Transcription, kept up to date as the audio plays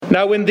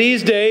Now in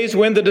these days,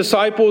 when the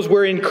disciples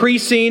were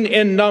increasing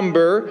in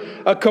number,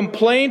 a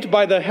complaint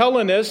by the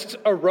Hellenists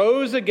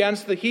arose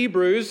against the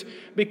Hebrews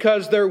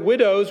because their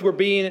widows were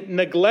being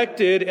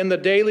neglected in the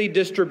daily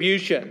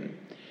distribution.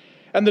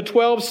 And the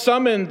 12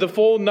 summoned the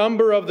full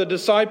number of the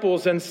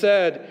disciples and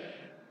said,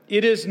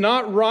 "It is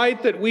not right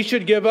that we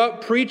should give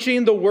up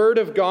preaching the word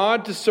of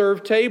God to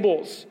serve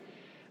tables.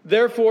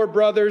 Therefore,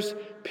 brothers,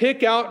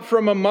 pick out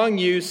from among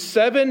you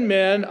 7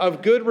 men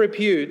of good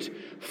repute,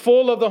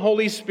 full of the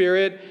Holy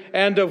Spirit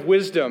and of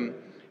wisdom,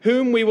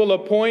 whom we will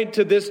appoint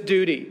to this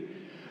duty.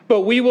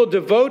 But we will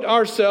devote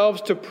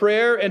ourselves to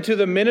prayer and to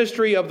the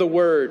ministry of the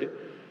word."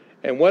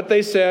 And what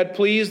they said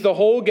pleased the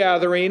whole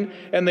gathering,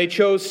 and they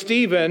chose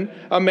Stephen,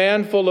 a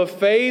man full of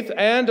faith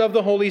and of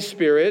the Holy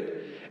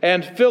Spirit,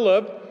 and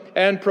Philip,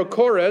 and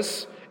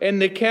Prochorus, and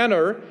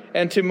Nicanor,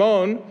 and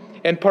Timon,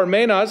 and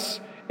Parmenas,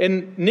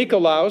 and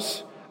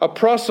Nicolaus, a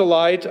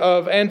proselyte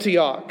of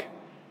Antioch.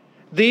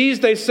 These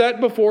they set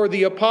before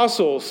the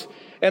apostles,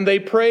 and they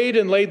prayed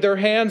and laid their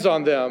hands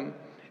on them.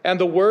 And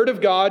the word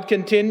of God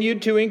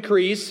continued to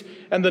increase,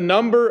 and the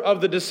number of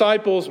the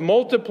disciples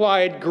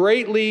multiplied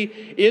greatly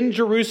in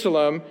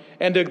Jerusalem,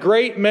 and a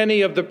great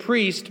many of the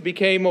priests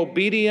became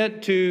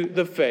obedient to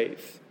the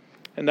faith.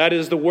 And that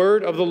is the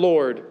word of the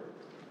Lord.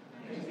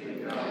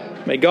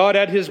 May God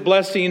add his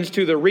blessings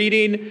to the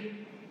reading,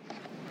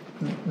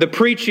 the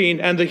preaching,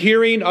 and the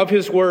hearing of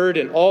his word,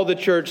 and all the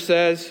church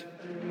says.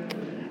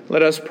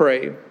 Let us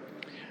pray.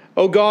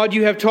 O God,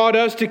 you have taught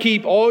us to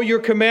keep all your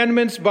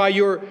commandments by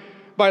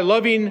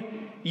loving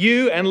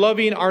you and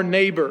loving our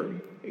neighbor.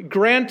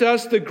 Grant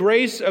us the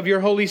grace of your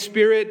Holy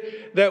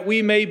Spirit that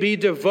we may be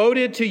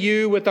devoted to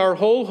you with our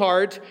whole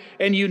heart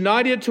and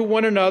united to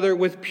one another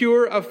with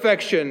pure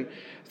affection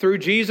through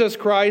Jesus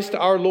Christ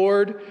our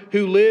Lord,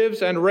 who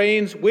lives and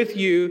reigns with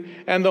you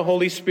and the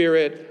Holy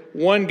Spirit,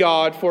 one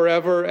God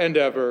forever and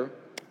ever.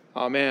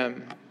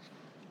 Amen.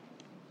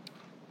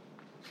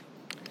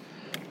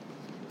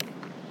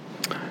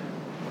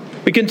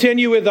 We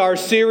continue with our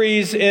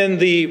series in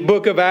the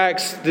book of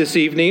Acts this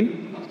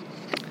evening.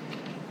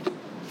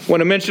 I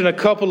want to mention a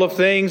couple of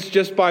things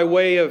just by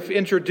way of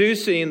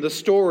introducing the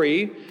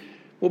story.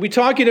 We'll be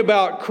talking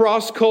about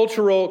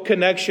cross-cultural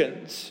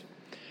connections.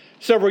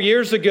 Several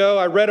years ago,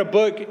 I read a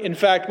book, in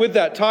fact, with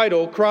that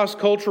title,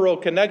 Cross-Cultural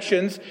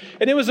Connections,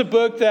 and it was a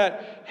book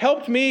that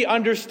helped me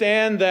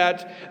understand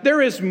that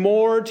there is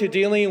more to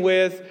dealing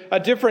with a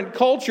different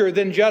culture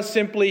than just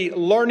simply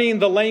learning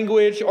the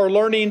language or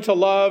learning to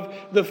love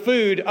the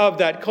food of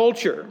that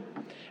culture.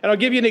 And I'll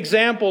give you an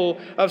example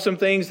of some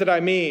things that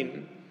I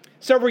mean.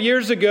 Several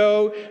years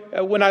ago,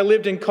 when I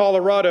lived in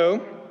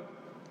Colorado,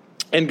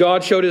 and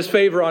God showed his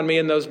favor on me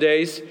in those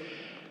days,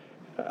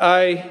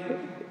 I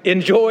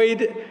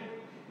enjoyed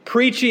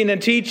preaching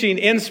and teaching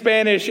in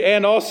Spanish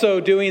and also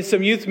doing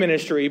some youth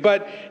ministry.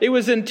 But it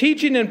was in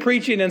teaching and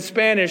preaching in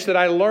Spanish that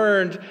I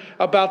learned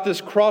about this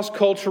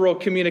cross-cultural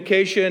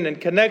communication and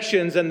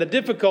connections and the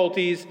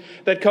difficulties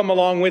that come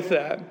along with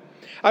that.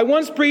 I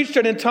once preached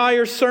an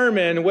entire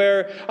sermon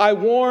where I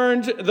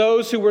warned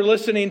those who were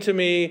listening to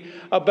me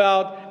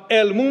about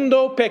el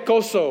mundo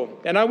pecoso.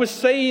 And I was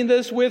saying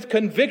this with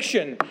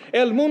conviction.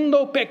 El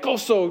mundo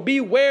pecoso.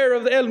 Beware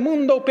of el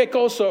mundo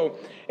pecoso.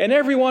 And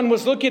everyone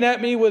was looking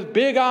at me with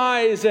big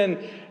eyes and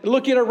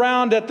looking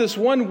around at this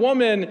one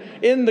woman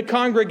in the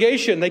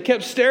congregation. They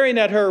kept staring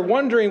at her,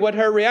 wondering what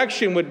her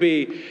reaction would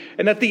be.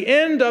 And at the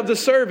end of the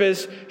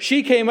service,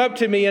 she came up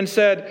to me and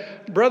said,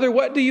 "Brother,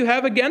 what do you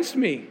have against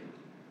me?"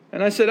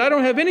 And I said, "I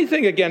don't have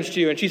anything against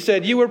you." And she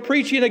said, "You were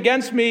preaching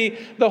against me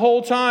the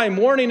whole time,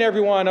 warning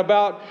everyone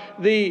about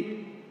the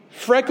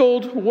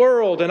freckled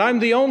world. And I'm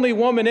the only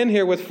woman in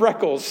here with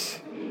freckles."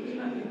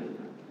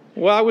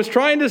 Well, I was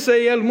trying to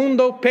say el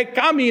mundo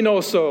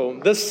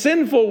pecaminoso, the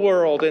sinful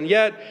world, and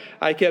yet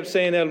I kept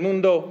saying el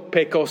mundo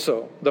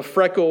pecoso, the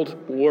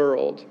freckled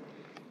world.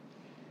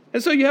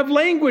 And so you have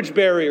language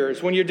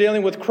barriers when you're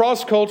dealing with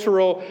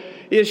cross-cultural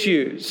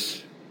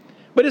issues.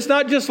 But it's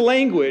not just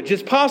language.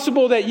 It's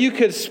possible that you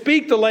could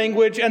speak the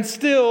language and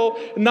still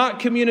not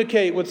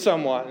communicate with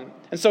someone.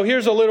 And so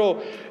here's a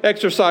little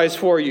exercise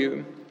for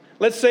you.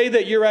 Let's say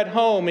that you're at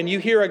home and you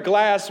hear a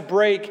glass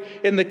break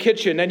in the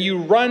kitchen and you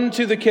run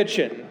to the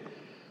kitchen.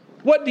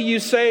 What do you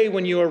say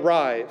when you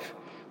arrive?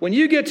 When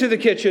you get to the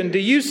kitchen, do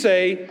you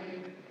say,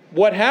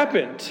 "What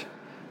happened?"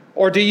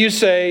 Or do you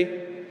say,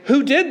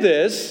 "Who did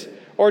this?"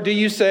 Or do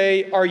you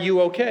say, "Are you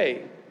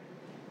okay?"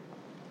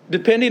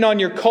 Depending on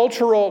your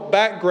cultural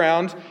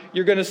background,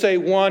 you're going to say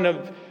one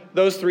of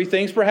those three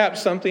things,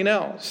 perhaps something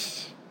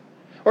else.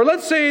 Or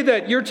let's say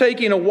that you're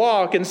taking a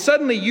walk and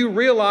suddenly you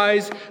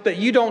realize that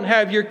you don't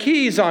have your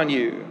keys on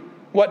you.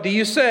 What do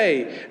you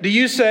say? Do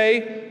you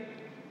say,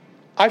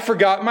 "I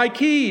forgot my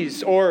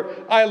keys," or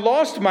 "I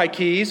lost my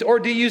keys," or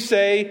do you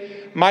say,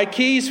 "My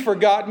keys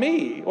forgot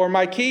me," or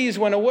 "My keys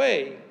went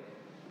away"?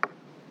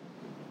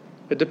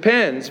 It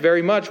depends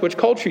very much which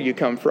culture you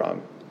come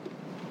from.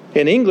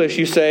 In English,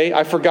 you say,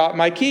 "I forgot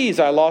my keys,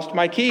 I lost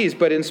my keys."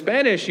 But in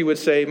Spanish, you would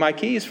say, "My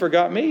keys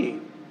forgot me.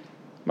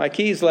 My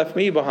keys left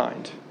me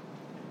behind."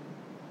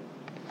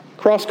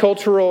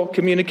 Cross-cultural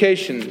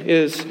communication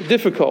is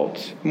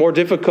difficult, more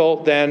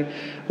difficult than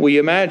we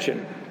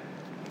imagine.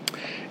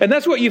 And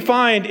that's what you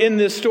find in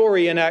this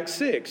story in Acts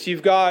 6.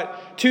 You've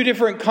got two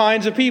different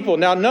kinds of people.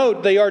 Now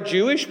note, they are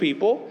Jewish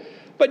people,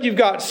 but you've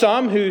got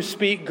some who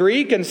speak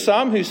Greek and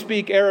some who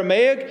speak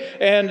Aramaic,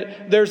 and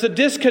there's a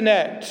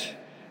disconnect,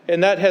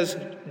 and that has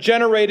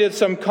generated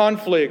some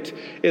conflict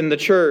in the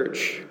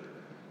church.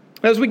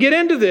 As we get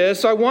into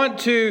this, I want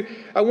to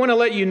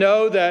let you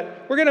know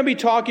that we're going to be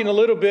talking a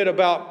little bit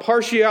about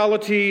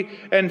partiality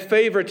and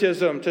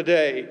favoritism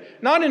today.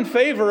 Not in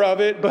favor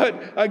of it,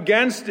 but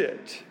against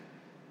it.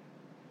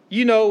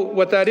 You know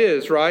what that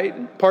is,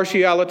 right?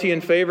 Partiality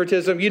and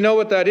favoritism. You know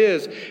what that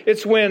is.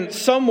 It's when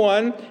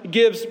someone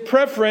gives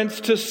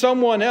preference to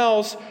someone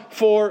else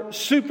for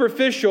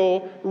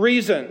superficial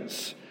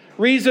reasons.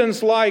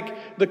 Reasons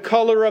like the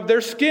color of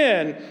their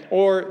skin,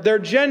 or their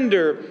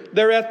gender,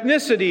 their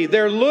ethnicity,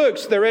 their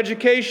looks, their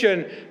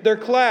education, their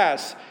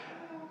class.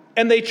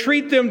 And they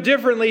treat them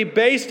differently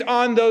based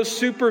on those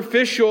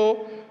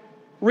superficial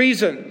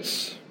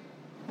reasons.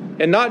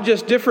 And not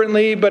just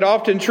differently, but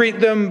often treat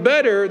them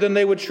better than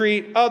they would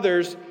treat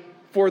others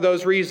for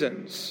those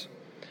reasons.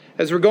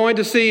 As we're going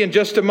to see in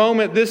just a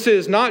moment, this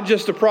is not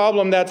just a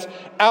problem that's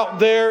out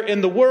there in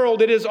the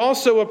world. It is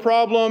also a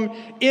problem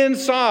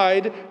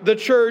inside the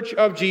Church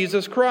of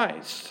Jesus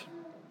Christ.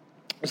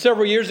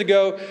 Several years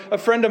ago, a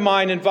friend of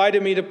mine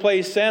invited me to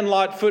play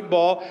sandlot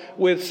football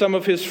with some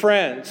of his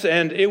friends.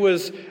 And it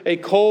was a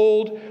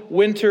cold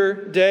winter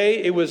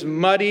day. It was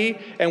muddy,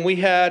 and we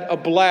had a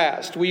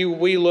blast.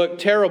 We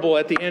looked terrible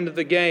at the end of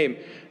the game.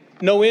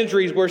 No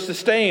injuries were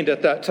sustained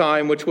at that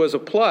time, which was a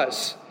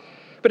plus.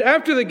 But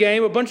after the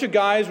game, a bunch of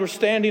guys were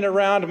standing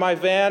around my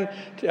van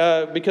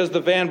because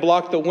the van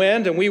blocked the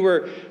wind, and we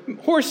were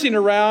horsing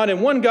around,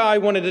 and one guy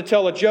wanted to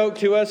tell a joke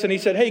to us, and he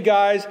said, "Hey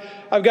guys,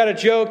 I've got a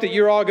joke that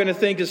you're all going to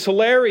think is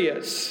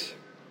hilarious."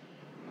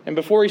 And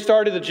before he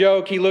started the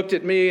joke, he looked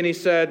at me and he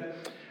said,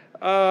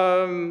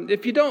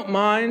 "If you don't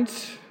mind,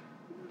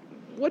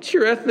 what's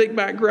your ethnic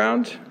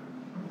background?"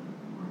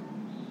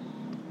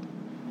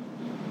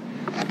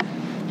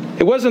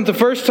 It wasn't the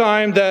first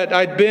time that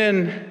I'd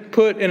been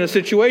put in a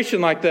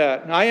situation like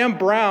that. I am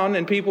brown,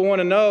 and people want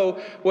to know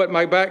what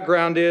my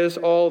background is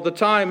all the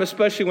time,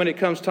 especially when it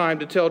comes time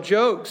to tell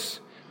jokes.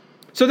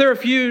 So there are a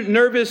few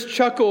nervous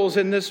chuckles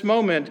in this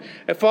moment,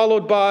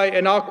 followed by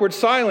an awkward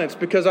silence,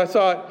 because I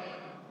thought,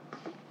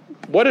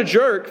 what a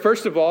jerk,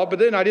 first of all, but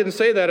then I didn't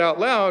say that out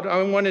loud.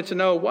 I wanted to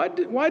know,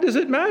 why does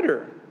it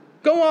matter?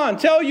 Go on,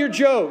 tell your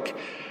joke.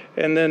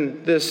 And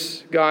then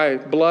this guy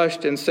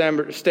blushed and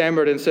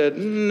stammered and said,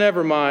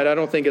 "Never mind, I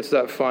don't think it's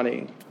that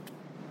funny."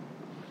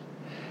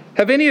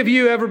 Have any of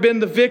you ever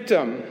been the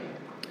victim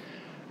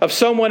of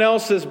someone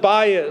else's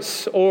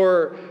bias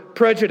or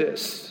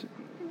prejudice?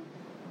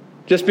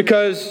 Just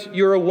because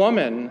you're a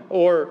woman,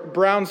 or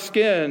brown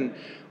skin,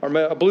 or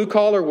a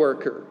blue-collar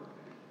worker,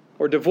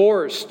 or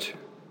divorced,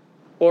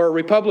 or a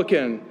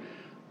Republican,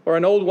 or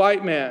an old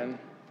white man,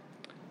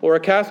 or a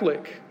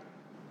Catholic,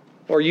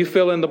 or you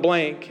fill in the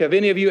blank. Have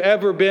any of you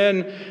ever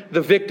been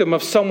the victim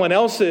of someone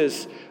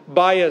else's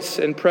bias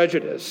and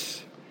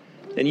prejudice?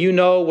 And you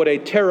know what a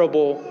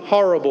terrible,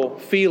 horrible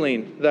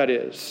feeling that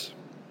is.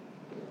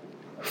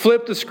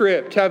 Flip the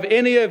script. Have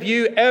any of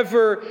you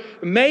ever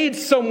made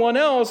someone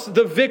else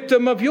the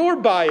victim of your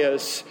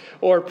bias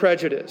or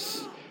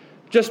prejudice?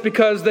 Just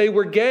because they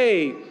were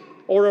gay,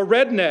 or a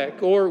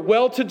redneck, or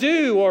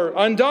well-to-do, or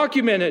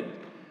undocumented,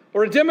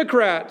 or a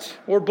Democrat,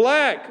 or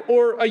black,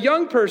 or a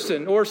young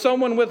person, or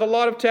someone with a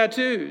lot of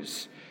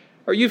tattoos.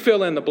 Or you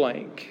fill in the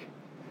blank.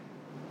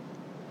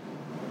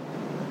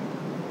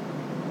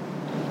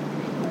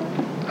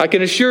 I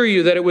can assure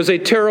you that it was a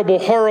terrible,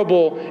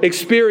 horrible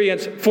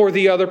experience for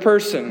the other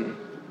person.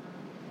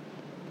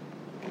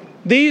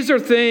 These are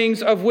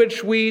things of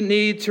which we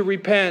need to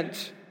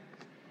repent.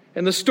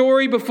 In the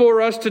story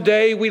before us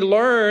today, we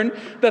learn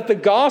that the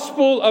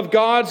gospel of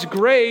God's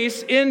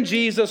grace in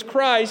Jesus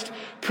Christ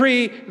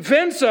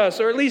prevents us,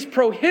 or at least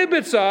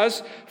prohibits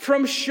us,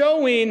 from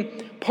showing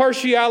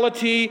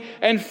partiality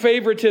and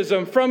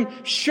favoritism, from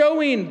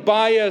showing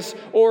bias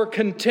or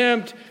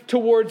contempt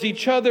towards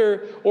each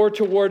other or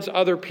towards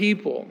other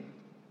people.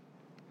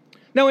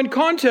 Now, in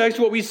context,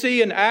 what we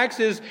see in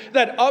Acts is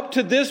that up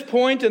to this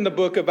point in the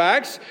book of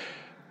Acts,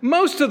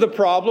 most of the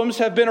problems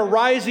have been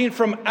arising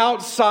from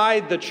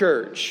outside the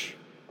church.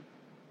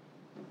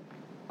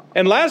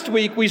 And last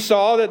week we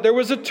saw that there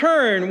was a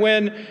turn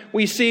when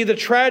we see the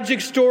tragic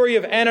story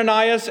of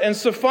Ananias and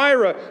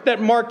Sapphira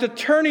that marked a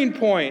turning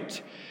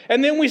point.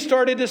 And then we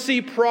started to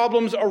see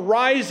problems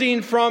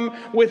arising from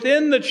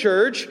within the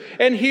church.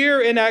 And here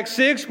in Acts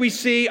 6, we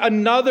see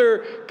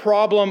another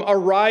problem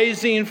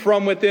arising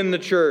from within the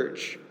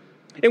church.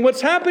 And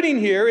what's happening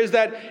here is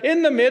that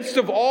in the midst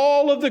of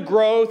all of the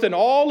growth and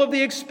all of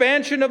the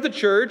expansion of the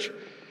church,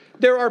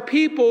 there are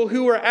people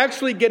who are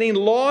actually getting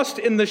lost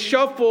in the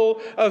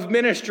shuffle of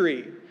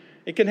ministry.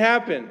 It can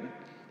happen.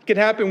 It can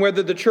happen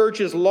whether the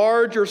church is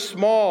large or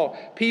small.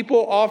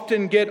 People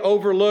often get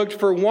overlooked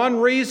for one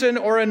reason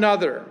or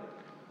another.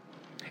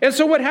 And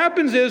so what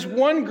happens is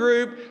one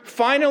group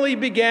finally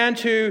began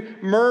to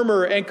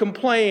murmur and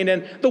complain.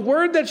 And the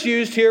word that's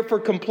used here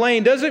for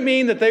complain doesn't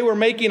mean that they were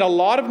making a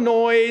lot of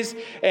noise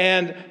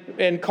and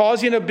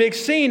causing a big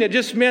scene. It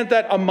just meant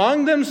that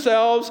among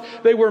themselves,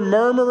 they were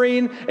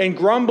murmuring and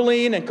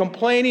grumbling and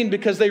complaining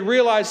because they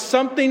realized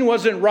something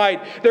wasn't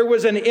right. There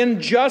was an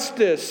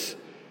injustice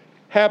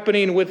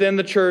happening within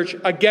the church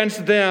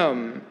against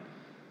them.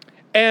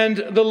 And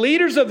the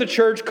leaders of the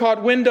church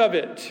caught wind of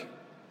it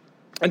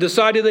and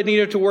decided they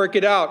needed to work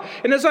it out.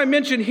 And as I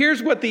mentioned,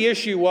 here's what the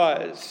issue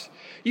was.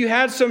 You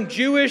had some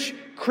Jewish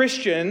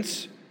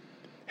Christians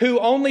who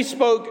only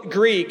spoke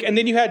Greek, and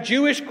then you had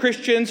Jewish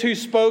Christians who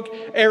spoke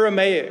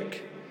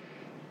Aramaic.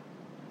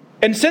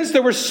 And since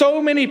there were so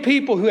many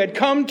people who had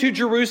come to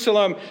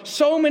Jerusalem,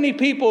 so many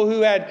people who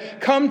had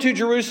come to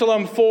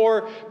Jerusalem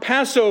for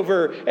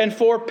Passover and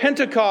for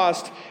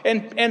Pentecost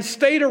and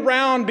stayed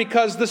around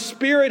because the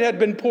Spirit had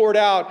been poured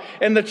out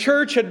and the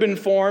church had been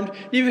formed,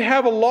 you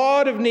have a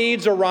lot of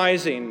needs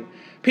arising.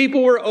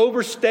 People were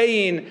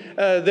overstaying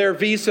their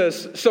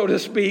visas, so to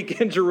speak,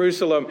 in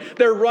Jerusalem.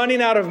 They're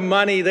running out of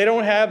money. They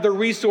don't have the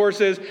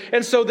resources.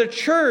 And so the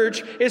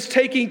church is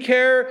taking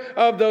care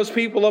of those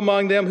people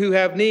among them who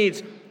have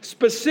needs.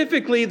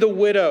 Specifically the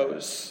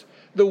widows.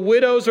 The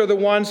widows are the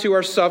ones who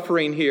are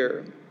suffering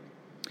here.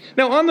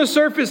 Now, on the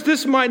surface,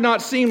 this might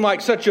not seem like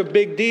such a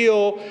big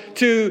deal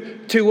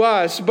to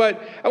us,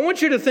 but I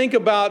want you to think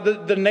about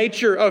the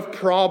nature of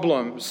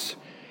problems.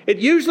 It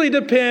usually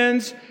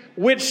depends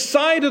which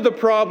side of the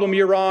problem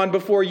you're on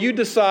before you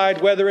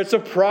decide whether it's a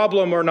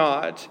problem or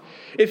not.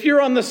 If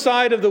you're on the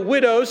side of the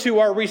widows who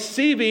are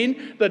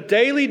receiving the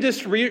daily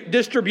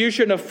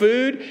distribution of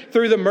food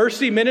through the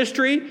mercy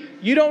ministry,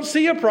 you don't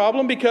see a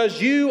problem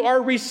because you are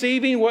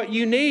receiving what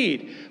you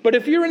need. But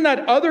if you're in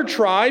that other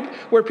tribe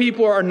where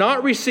people are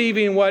not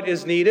receiving what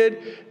is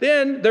needed,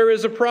 then there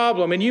is a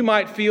problem, and you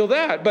might feel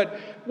that. But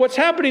what's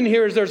happening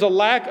here is there's a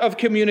lack of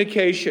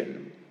communication.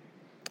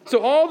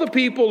 So all the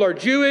people are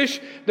Jewish,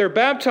 they're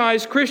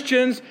baptized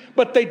Christians,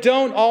 but they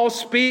don't all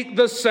speak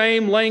the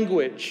same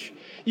language.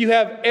 You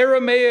have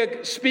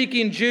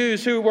Aramaic-speaking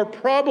Jews who were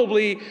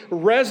probably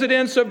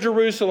residents of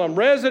Jerusalem,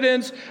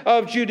 residents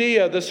of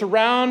Judea, the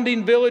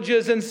surrounding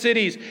villages and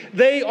cities.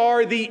 They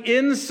are the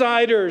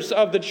insiders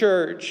of the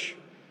church.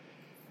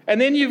 And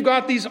then you've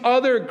got these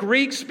other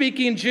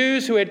Greek-speaking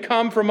Jews who had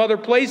come from other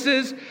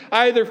places,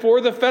 either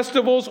for the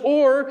festivals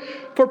or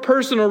for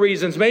personal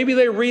reasons. Maybe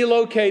they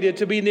relocated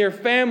to be near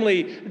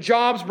family.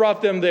 Jobs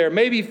brought them there.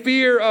 Maybe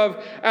fear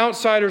of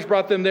outsiders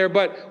brought them there.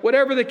 But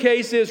whatever the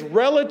case is,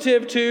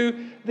 relative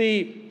to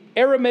the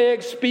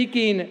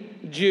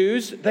Aramaic-speaking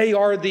Jews, they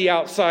are the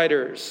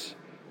outsiders.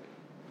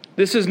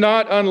 This is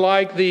not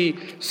unlike the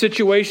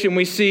situation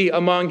we see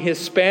among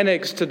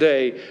Hispanics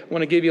today. I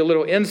want to give you a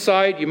little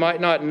insight. You might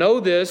not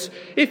know this.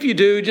 If you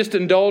do, just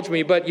indulge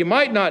me. But you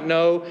might not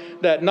know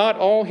that not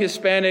all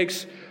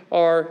Hispanics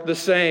are the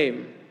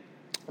same.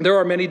 There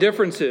are many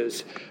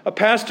differences. A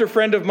pastor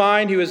friend of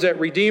mine who is at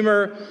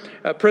Redeemer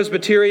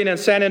Presbyterian in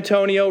San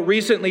Antonio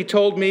recently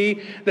told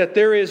me that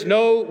there is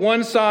no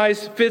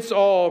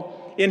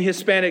one-size-fits-all in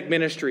Hispanic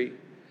ministry.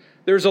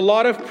 There's a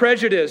lot of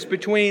prejudice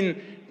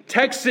between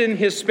Texan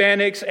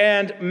Hispanics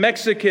and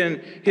Mexican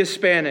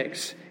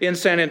Hispanics in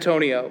San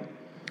Antonio.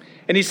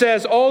 And he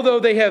says, although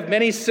they have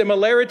many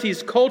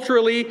similarities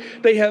culturally,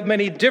 they have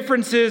many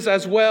differences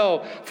as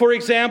well. For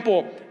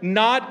example,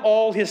 not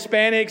all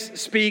Hispanics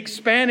speak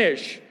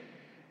Spanish.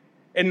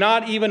 And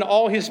not even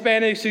all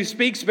Hispanics who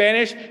speak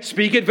Spanish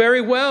speak it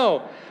very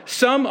well.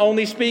 Some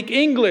only speak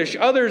English.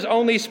 Others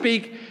only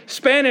speak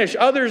Spanish.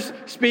 Others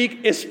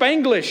speak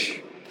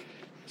Spanglish.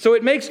 So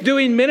it makes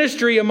doing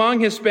ministry among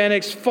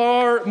Hispanics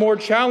far more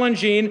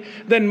challenging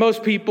than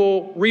most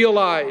people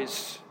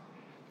realize.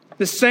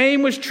 The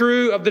same was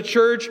true of the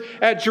church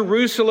at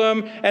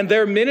Jerusalem and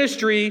their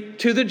ministry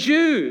to the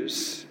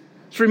Jews.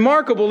 It's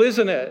remarkable,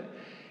 isn't it?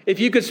 If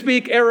you could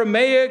speak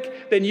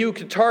Aramaic, then you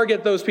could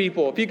target those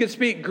people. If you could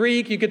speak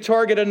Greek, you could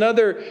target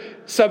another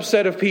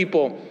subset of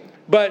people.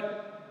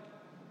 But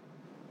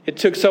it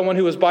took someone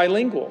who was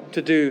bilingual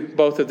to do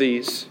both of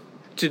these,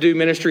 to do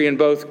ministry in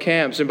both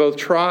camps, in both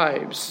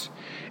tribes.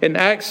 In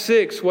Acts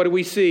 6, what do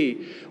we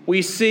see?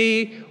 We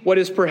see what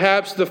is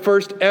perhaps the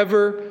first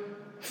ever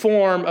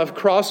form of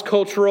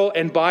cross-cultural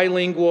and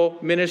bilingual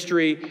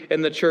ministry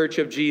in the Church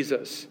of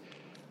Jesus.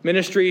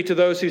 Ministry to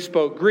those who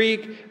spoke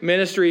Greek,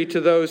 ministry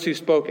to those who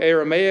spoke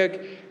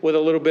Aramaic, with a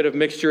little bit of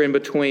mixture in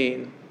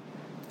between.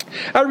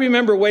 I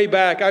remember way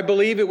back, I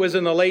believe it was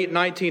in the late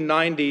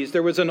 1990s,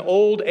 there was an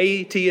old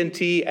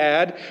AT&T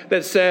ad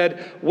that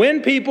said,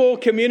 when people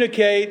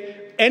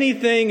communicate,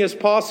 anything is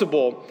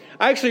possible.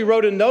 I actually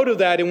wrote a note of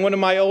that in one of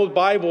my old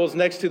Bibles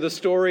next to the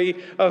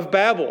story of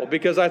Babel,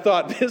 because I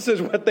thought this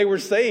is what they were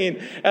saying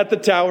at the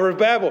Tower of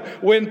Babel.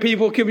 When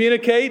people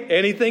communicate,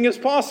 anything is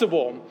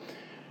possible.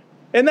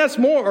 And that's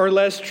more or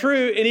less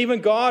true, and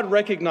even God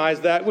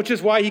recognized that, which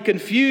is why he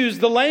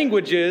confused the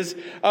languages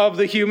of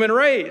the human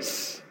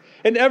race.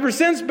 And ever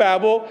since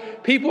Babel,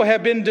 people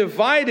have been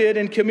divided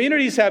and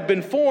communities have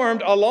been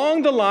formed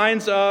along the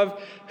lines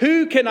of,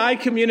 who can I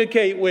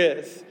communicate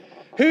with?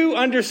 Who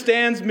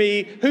understands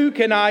me? Who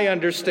can I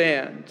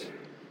understand?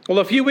 Well,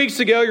 a few weeks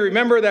ago, you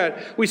remember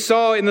that we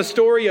saw in the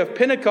story of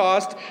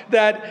Pentecost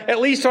that, at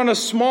least on a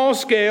small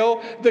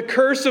scale, the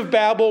curse of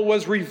Babel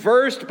was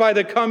reversed by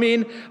the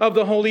coming of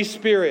the Holy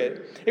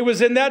Spirit. It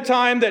was in that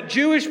time that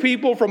Jewish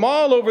people from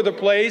all over the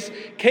place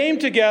came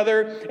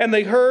together and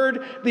they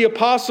heard the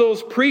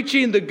apostles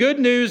preaching the good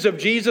news of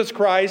Jesus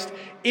Christ,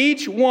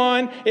 each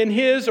one in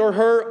his or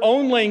her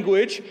own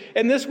language.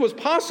 And this was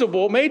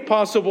made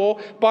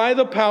possible by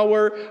the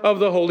power of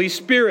the Holy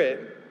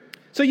Spirit.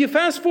 So you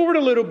fast forward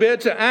a little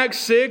bit to Acts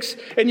 6,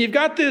 and you've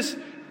got this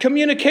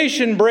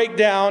communication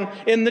breakdown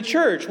in the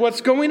church.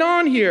 What's going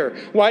on here?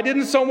 Why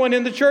didn't someone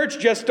in the church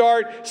just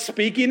start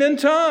speaking in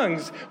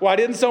tongues? Why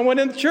didn't someone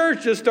in the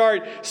church just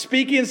start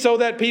speaking so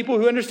that people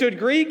who understood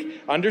Greek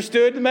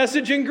understood the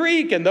message in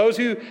Greek, and those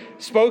who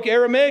spoke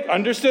Aramaic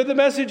understood the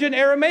message in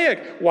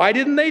Aramaic? Why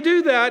didn't they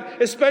do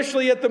that,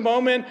 especially at the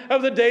moment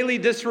of the daily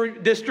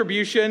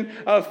distribution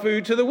of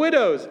food to the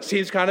widows?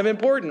 Seems kind of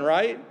important,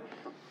 right?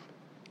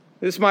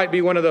 This might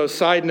be one of those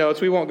side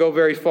notes. We won't go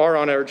very far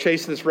on it or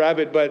chase this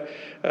rabbit, but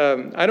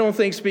I don't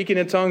think speaking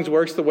in tongues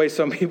works the way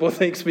some people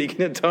think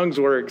speaking in tongues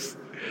works.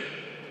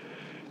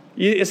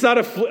 It's not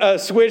a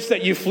switch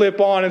that you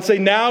flip on and say,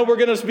 now we're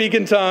going to speak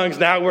in tongues,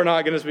 now we're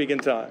not going to speak in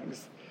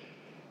tongues.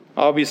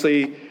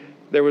 Obviously,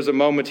 there was a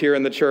moment here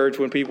in the church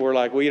when people were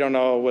like, we don't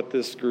know what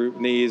this group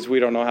needs.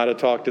 We don't know how to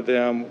talk to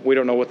them. We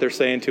don't know what they're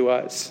saying to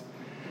us.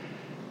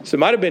 So it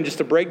might have been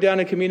just a breakdown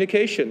in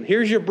communication.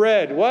 Here's your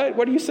bread. What?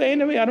 What are you saying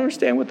to me? I don't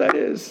understand what that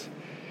is.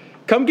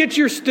 Come get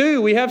your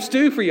stew. We have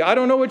stew for you. I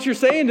don't know what you're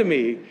saying to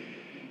me.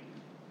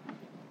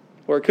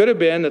 Or it could have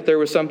been that there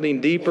was something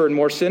deeper and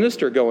more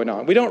sinister going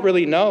on. We don't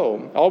really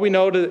know. All we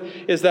know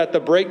is that the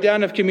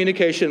breakdown of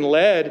communication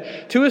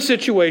led to a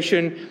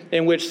situation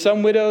in which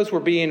some widows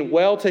were being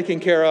well taken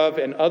care of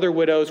and other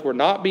widows were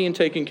not being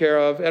taken care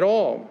of at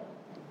all.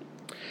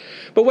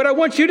 But what I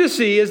want you to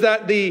see is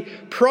that the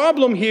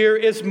problem here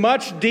is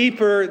much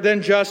deeper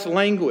than just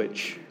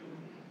language.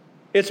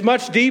 It's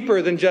much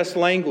deeper than just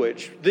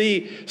language.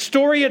 The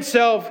story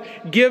itself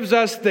gives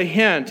us the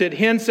hint. It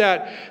hints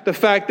at the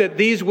fact that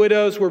these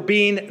widows were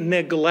being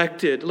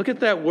neglected. Look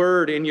at that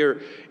word in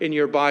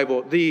your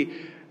Bible. The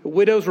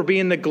widows were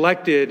being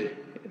neglected.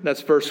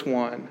 That's verse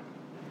 1.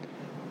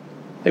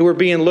 They were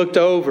being looked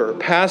over,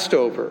 passed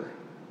over.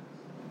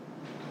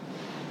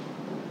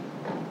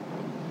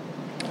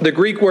 The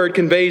Greek word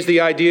conveys the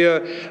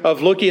idea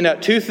of looking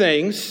at two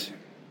things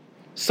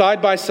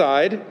side by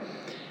side,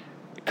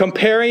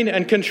 comparing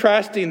and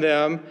contrasting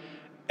them,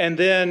 and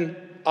then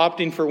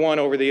opting for one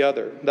over the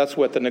other. That's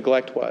what the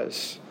neglect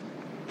was.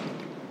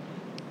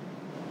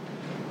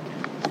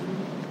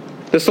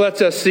 This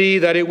lets us see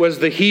that it was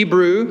the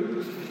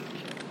Hebrew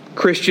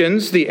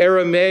Christians, the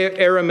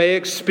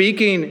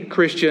Aramaic-speaking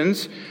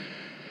Christians,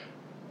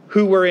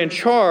 who were in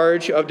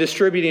charge of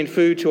distributing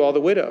food to all the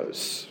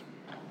widows.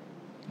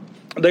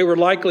 They were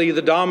likely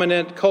the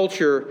dominant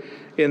culture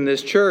in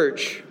this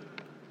church.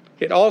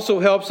 It also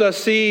helps us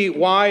see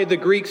why the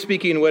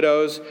Greek-speaking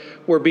widows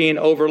were being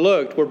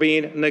overlooked, were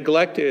being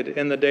neglected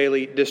in the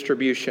daily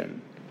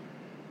distribution.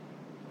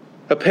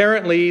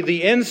 Apparently,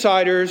 the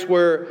insiders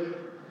were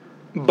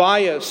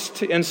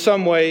biased in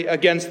some way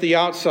against the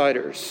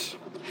outsiders.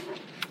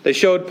 They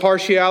showed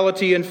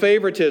partiality and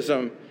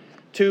favoritism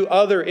to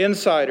other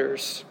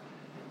insiders,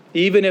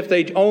 even if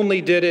they only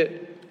did it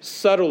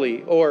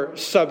subtly or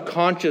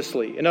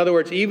subconsciously. In other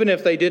words, even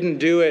if they didn't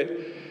do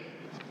it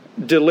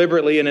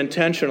deliberately and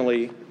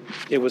intentionally,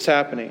 it was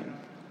happening.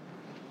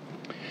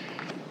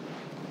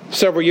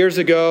 Several years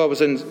ago, I was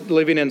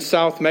living in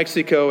South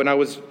Mexico, and I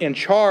was in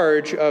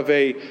charge of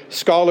a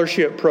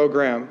scholarship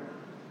program.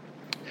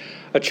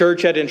 A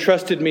church had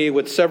entrusted me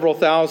with several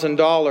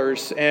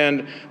 $1,000s,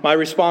 and my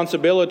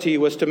responsibility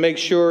was to make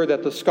sure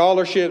that the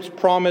scholarships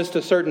promised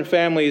to certain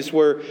families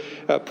were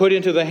put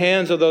into the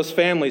hands of those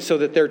families so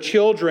that their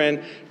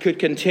children could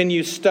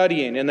continue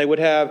studying and they would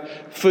have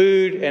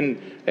food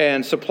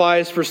and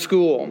supplies for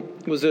school.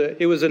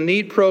 It was a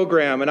neat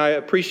program, and I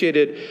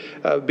appreciated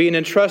being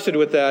entrusted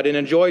with that and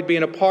enjoyed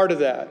being a part of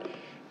that.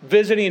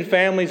 Visiting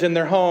families in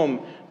their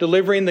home,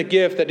 delivering the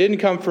gift that didn't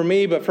come from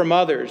me but from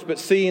others, but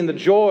seeing the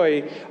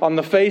joy on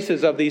the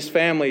faces of these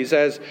families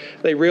as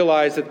they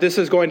realize that this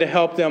is going to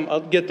help them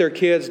get their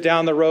kids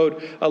down the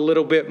road a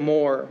little bit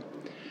more.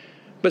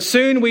 But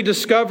soon we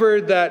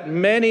discovered that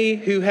many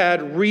who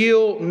had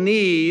real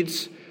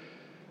needs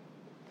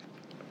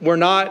were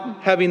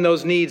not having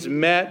those needs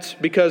met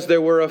because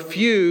there were a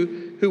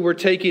few who were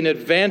taking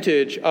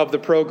advantage of the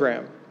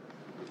program.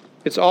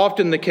 It's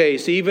often the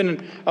case,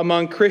 even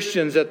among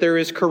Christians, that there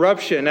is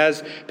corruption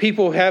as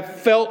people have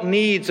felt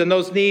needs, and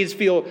those needs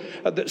feel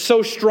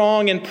so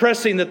strong and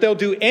pressing that they'll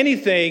do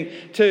anything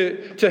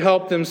to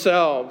help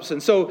themselves.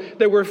 And so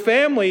there were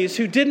families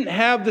who didn't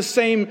have the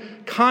same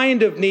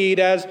kind of need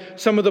as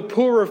some of the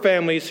poorer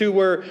families who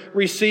were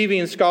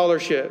receiving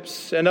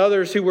scholarships, and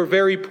others who were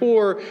very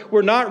poor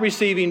were not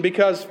receiving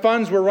because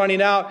funds were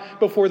running out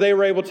before they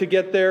were able to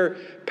get their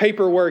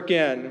paperwork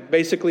in.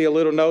 Basically a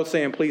little note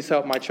saying, please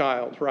help my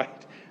child, right?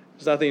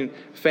 There's nothing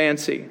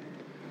fancy.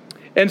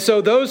 And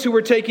so those who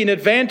were taking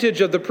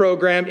advantage of the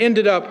program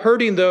ended up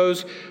hurting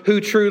those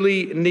who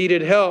truly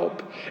needed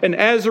help. And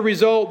as a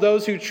result,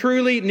 those who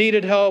truly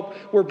needed help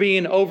were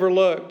being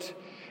overlooked.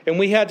 And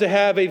we had to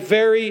have a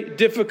very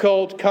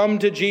difficult come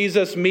to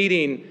Jesus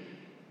meeting,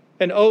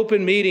 an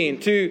open meeting,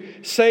 to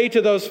say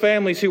to those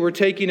families who were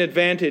taking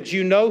advantage,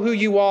 you know who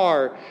you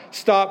are.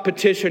 Stop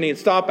petitioning,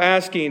 stop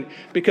asking,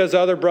 because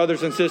other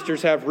brothers and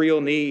sisters have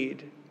real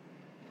need.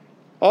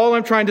 All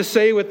I'm trying to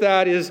say with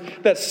that is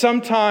that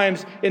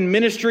sometimes in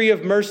ministry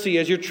of mercy,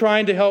 as you're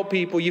trying to help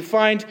people, you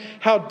find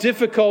how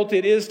difficult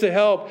it is to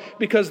help,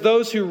 because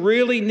those who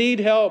really need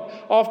help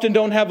often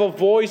don't have a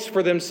voice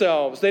for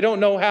themselves. They don't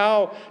know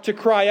how to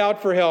cry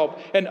out for help.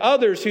 And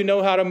others who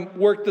know how to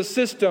work the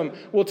system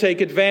will take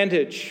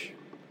advantage.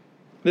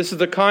 This is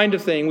the kind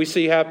of thing we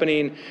see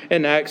happening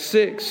in Acts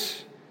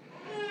 6.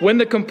 When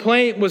the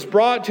complaint was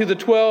brought to the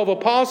 12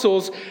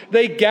 apostles,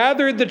 they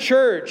gathered the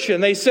church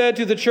and they said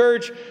to the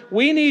church,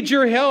 we need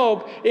your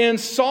help in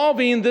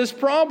solving this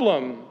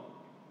problem.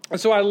 And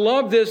so I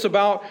love this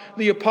about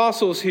the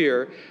apostles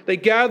here. They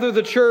gather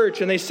the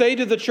church and they say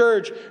to the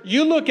church,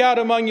 you look out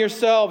among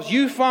yourselves,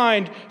 you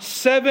find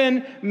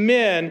 7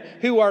 men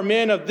who are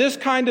men of this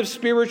kind of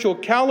spiritual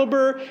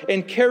caliber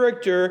and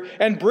character,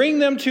 and bring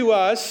them to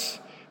us.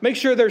 Make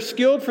sure they're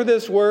skilled for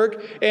this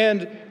work,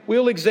 and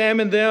we'll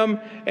examine them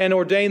and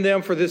ordain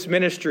them for this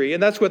ministry.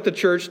 And that's what the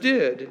church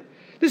did.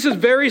 This is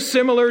very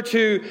similar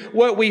to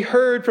what we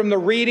heard from the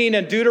reading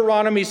in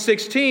Deuteronomy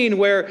 16,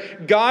 where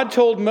God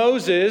told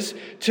Moses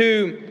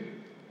to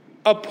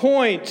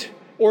appoint,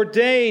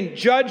 ordain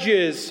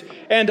judges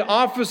and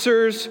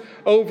officers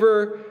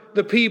over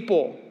the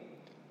people.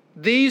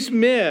 These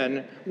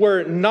men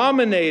were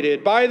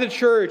nominated by the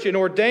church and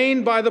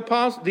ordained by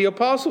the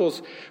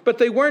apostles, but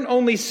they weren't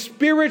only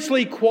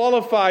spiritually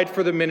qualified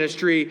for the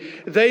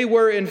ministry, they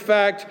were in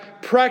fact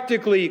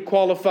practically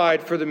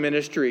qualified for the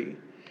ministry.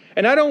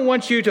 And I don't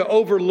want you to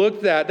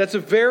overlook that. That's a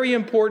very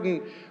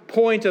important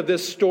point of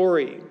this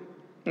story.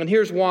 And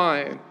here's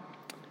why.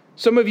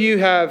 Some of you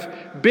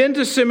have been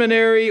to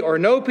seminary or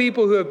know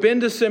people who have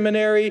been to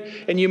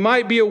seminary, and you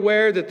might be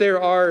aware that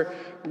there are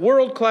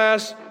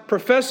world-class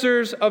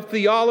professors of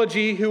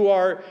theology who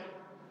are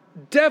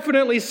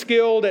definitely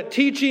skilled at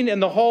teaching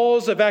in the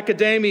halls of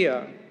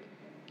academia.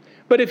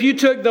 But if you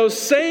took those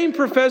same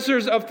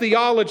professors of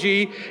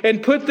theology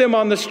and put them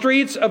on the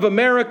streets of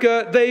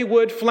America, they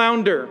would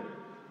flounder.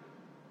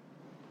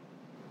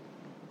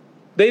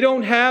 They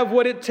don't have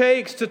what it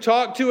takes to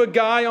talk to a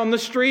guy on the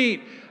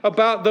street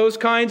about those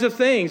kinds of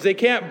things. They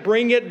can't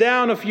bring it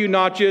down a few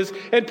notches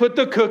and put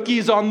the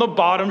cookies on the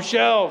bottom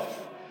shelf.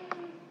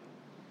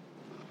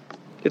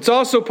 It's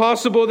also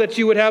possible that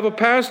you would have a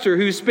pastor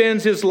who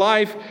spends his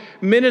life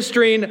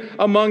ministering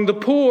among the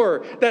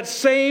poor. That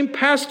same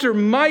pastor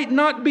might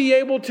not be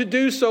able to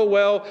do so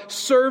well,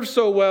 serve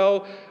so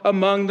well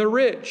among the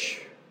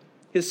rich.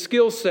 His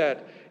skill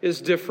set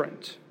is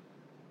different.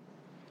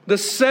 The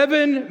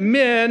 7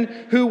 men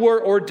who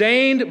were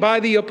ordained by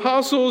the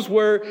apostles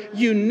were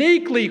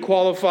uniquely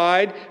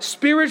qualified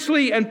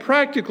spiritually and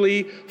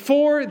practically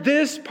for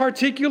this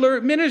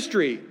particular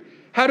ministry.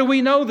 How do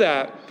we know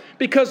that?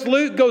 Because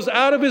Luke goes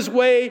out of his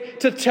way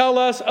to tell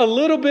us a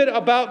little bit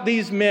about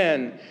these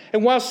men.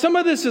 And while some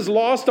of this is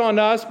lost on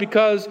us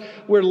because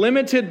we're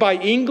limited by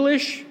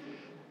English,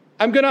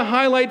 I'm going to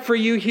highlight for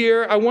you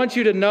here, I want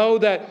you to know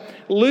that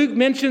Luke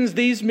mentions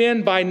these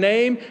men by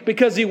name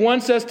because he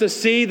wants us to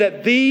see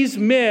that these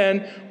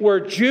men were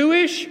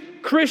Jewish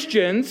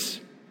Christians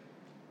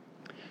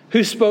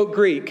who spoke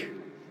Greek.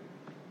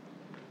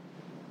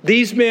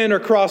 These men are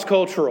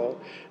cross-cultural.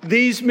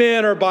 These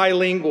men are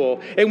bilingual.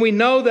 And we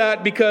know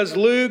that because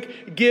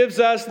Luke gives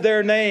us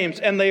their names,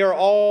 and they are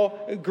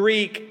all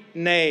Greek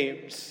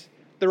names.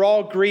 They're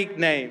all Greek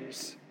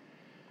names.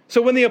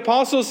 So when the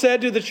apostles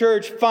said to the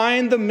church,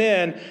 find the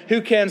men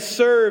who can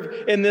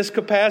serve in this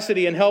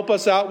capacity and help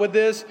us out with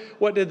this,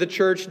 what did the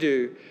church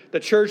do? The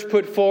church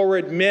put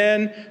forward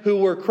men who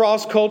were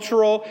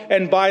cross-cultural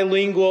and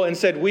bilingual and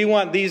said, we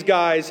want these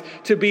guys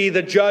to be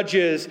the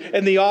judges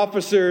and the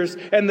officers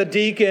and the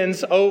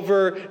deacons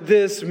over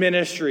this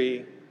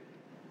ministry.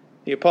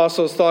 The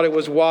apostles thought it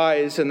was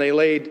wise, and they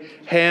laid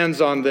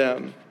hands on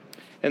them.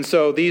 And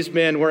so these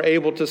men were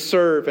able to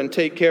serve and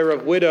take care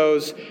of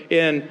widows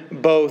in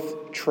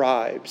both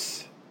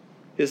tribes.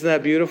 Isn't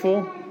that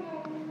beautiful?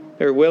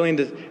 They're willing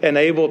to and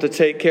able to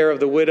take care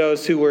of the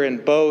widows who were in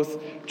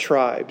both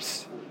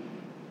tribes.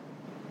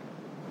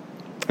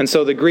 And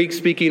so the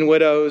Greek-speaking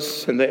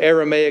widows and the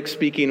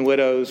Aramaic-speaking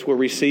widows were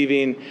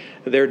receiving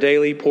their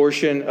daily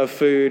portion of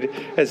food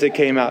as it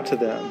came out to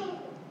them.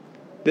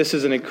 This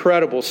is an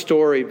incredible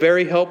story,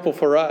 very helpful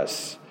for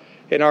us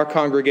in our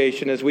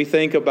congregation as we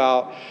think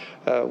about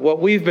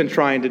what we've been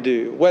trying to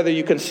do. Whether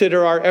you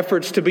consider our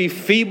efforts to be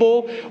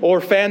feeble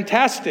or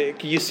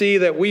fantastic, you see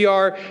that we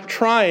are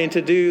trying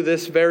to do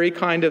this very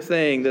kind of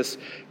thing, this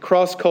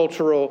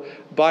cross-cultural,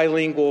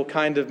 bilingual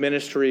kind of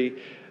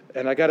ministry.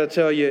 And I got to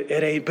tell you,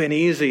 it ain't been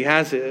easy,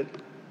 has it?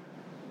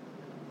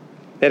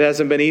 It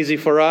hasn't been easy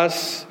for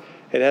us.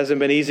 It hasn't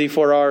been easy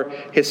for our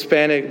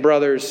Hispanic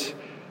brothers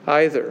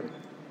either.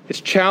 It's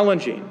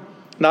challenging.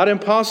 Not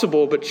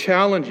impossible, but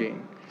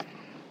challenging.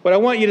 What I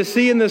want you to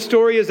see in this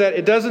story is that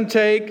it doesn't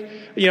take,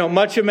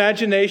 much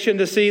imagination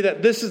to see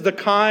that this is the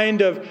kind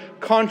of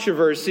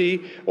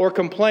controversy or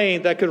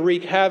complaint that could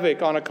wreak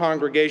havoc on a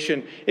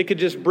congregation. It could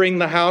just bring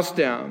the house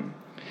down.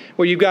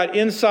 Where you've got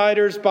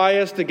insiders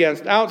biased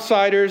against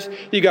outsiders.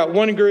 You've got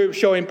one group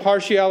showing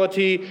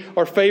partiality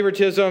or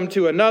favoritism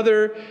to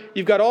another.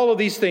 You've got all of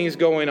these things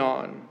going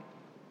on.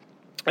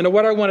 And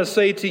what I want to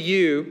say to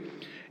you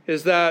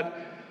is that,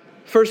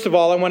 first of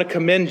all, I want to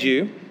commend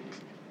you.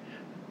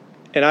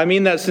 And I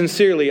mean that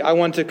sincerely. I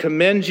want to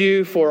commend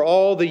you for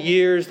all the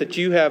years that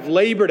you have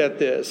labored at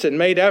this and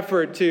made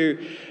effort to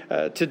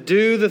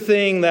do the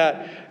thing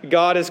that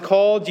God has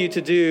called you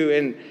to do,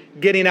 and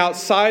getting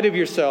outside of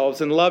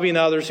yourselves and loving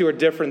others who are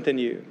different than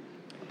you,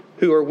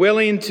 who are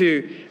willing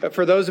to,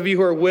 for those of you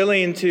who are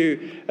willing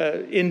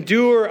to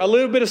endure a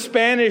little bit of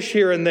Spanish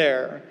here and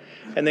there,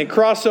 and then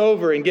cross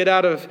over and get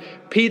out of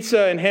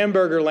pizza and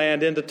hamburger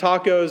land into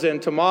tacos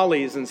and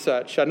tamales and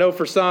such. I know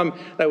for some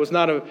that was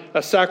not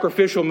a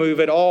sacrificial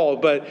move at all,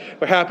 but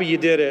we're happy you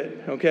did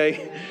it,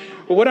 okay?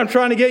 But what I'm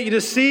trying to get you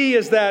to see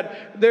is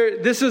that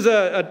this is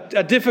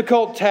a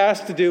difficult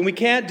task to do, and we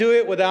can't do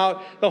it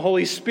without the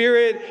Holy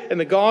Spirit and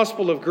the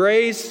gospel of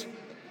grace.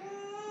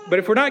 But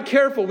if we're not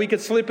careful, we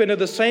could slip into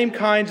the same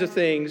kinds of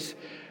things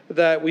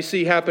that we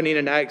see happening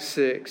in Acts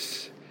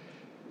 6.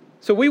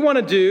 So we want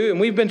to do, and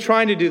we've been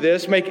trying to do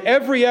this, make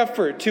every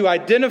effort to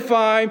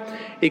identify,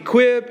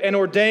 equip, and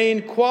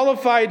ordain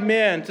qualified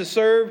men to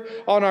serve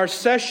on our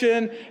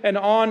session and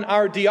on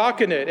our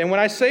diaconate. And when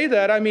I say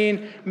that, I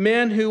mean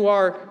men who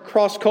are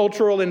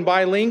cross-cultural and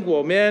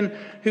bilingual, men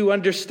who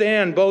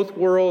understand both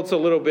worlds a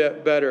little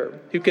bit better,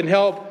 who can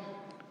help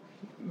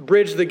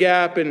bridge the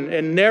gap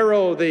and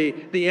narrow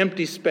the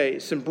empty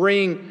space and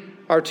bring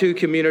our two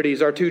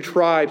communities, our two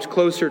tribes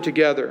closer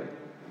together.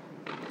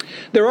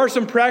 There are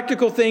some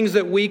practical things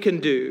that we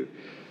can do,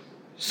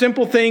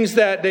 simple things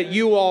that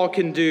you all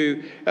can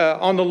do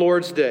on the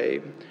Lord's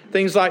Day.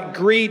 Things like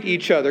greet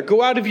each other.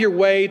 Go out of your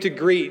way to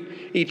greet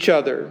each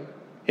other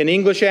in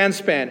English and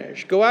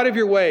Spanish. Go out of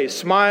your way.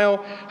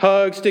 Smile,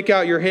 hug, stick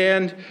out your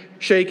hand,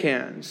 shake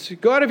hands.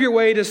 Go out of your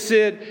way to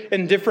sit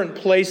in different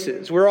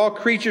places. We're all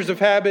creatures of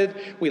habit.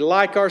 We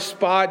like our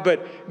spot,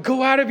 but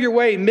go out of your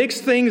way.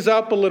 Mix things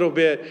up a little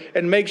bit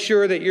and make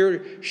sure that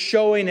you're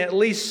showing at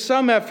least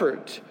some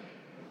effort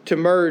to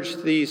merge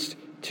these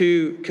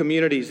two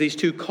communities, these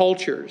two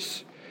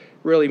cultures,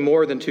 really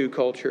more than two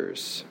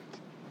cultures.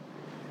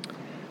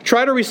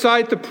 Try to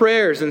recite the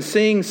prayers and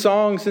sing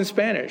songs in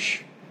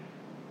Spanish.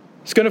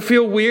 It's going to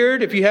feel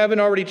weird if you haven't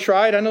already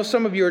tried. I know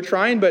some of you are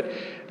trying, but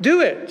do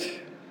it.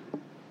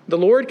 The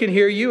Lord can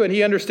hear you, and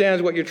He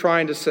understands what you're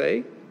trying to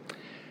say.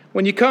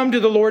 When you come to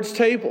the Lord's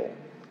table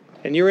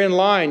and you're in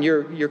line,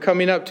 you're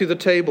coming up to the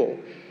table,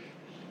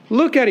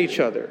 look at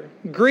each other.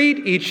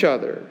 Greet each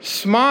other.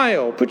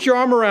 Smile. Put your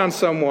arm around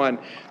someone.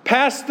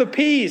 Pass the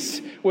peace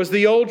was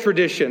the old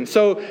tradition.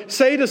 So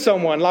say to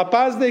someone, La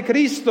paz de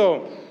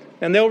Cristo.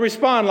 And they'll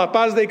respond, La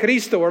paz de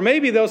Cristo. Or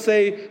maybe they'll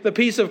say, the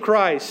peace of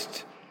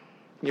Christ.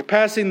 You're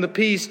passing the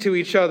peace to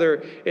each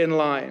other in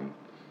line.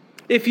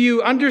 If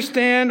you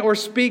understand or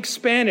speak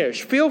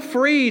Spanish, feel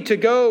free to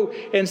go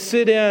and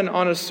sit in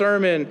on a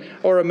sermon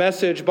or a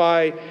message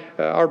by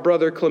our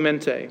brother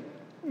Clemente.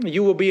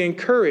 You will be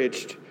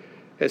encouraged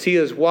as he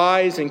is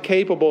wise and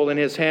capable in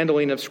his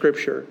handling of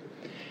Scripture.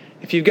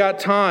 If you've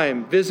got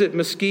time, visit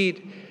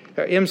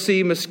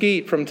MC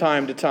Mesquite from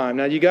time to time.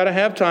 Now, you got to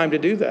have time to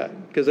do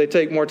that because they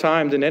take more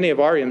time than any of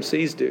our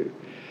MCs do.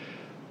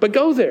 But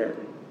go there.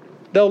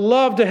 They'll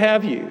love to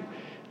have you.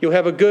 You'll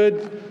have a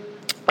good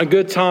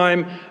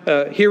time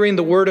hearing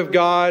the Word of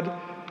God,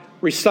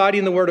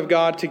 reciting the Word of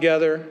God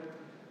together,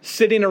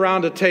 sitting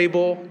around a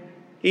table,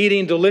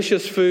 eating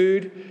delicious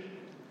food.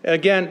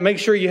 Again, make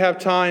sure you have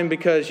time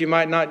because you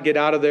might not get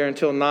out of there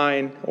until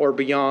 9 or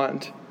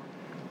beyond.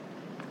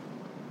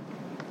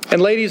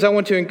 And ladies, I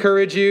want to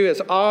encourage you,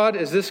 as odd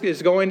as this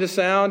is going to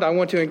sound, I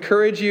want to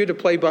encourage you to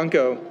play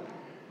bunco.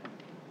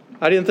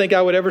 I didn't think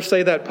I would ever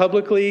say that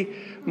publicly,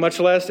 much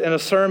less in a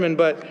sermon,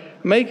 but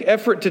make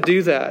effort to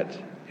do that.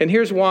 And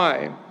here's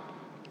why.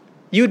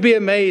 You'd be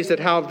amazed at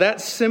how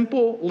that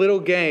simple little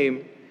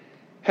game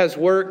has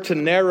worked to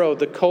narrow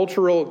the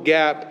cultural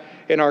gap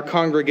in our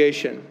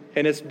congregation.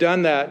 And it's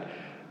done that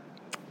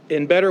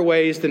in better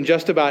ways than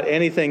just about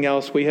anything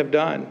else we have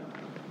done.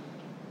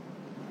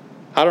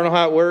 I don't know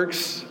how it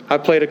works. I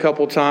played a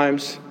couple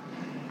times.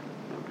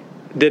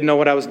 Didn't know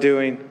what I was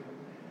doing.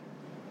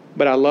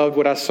 But I loved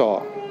what I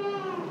saw.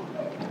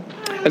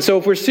 And so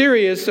if we're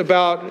serious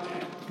about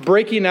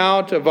breaking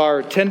out of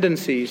our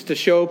tendencies to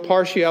show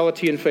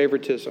partiality and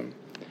favoritism,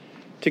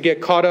 to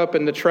get caught up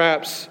in the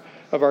traps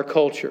of our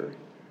culture,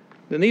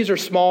 then these are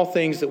small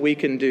things that we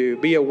can do.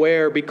 Be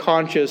aware, be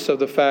conscious of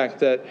the fact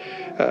that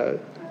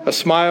a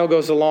smile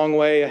goes a long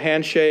way, a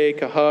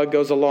handshake, a hug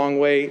goes a long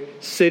way,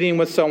 sitting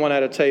with someone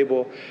at a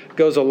table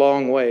goes a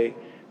long way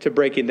to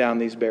breaking down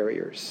these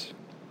barriers.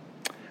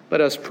 Let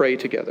us pray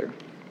together.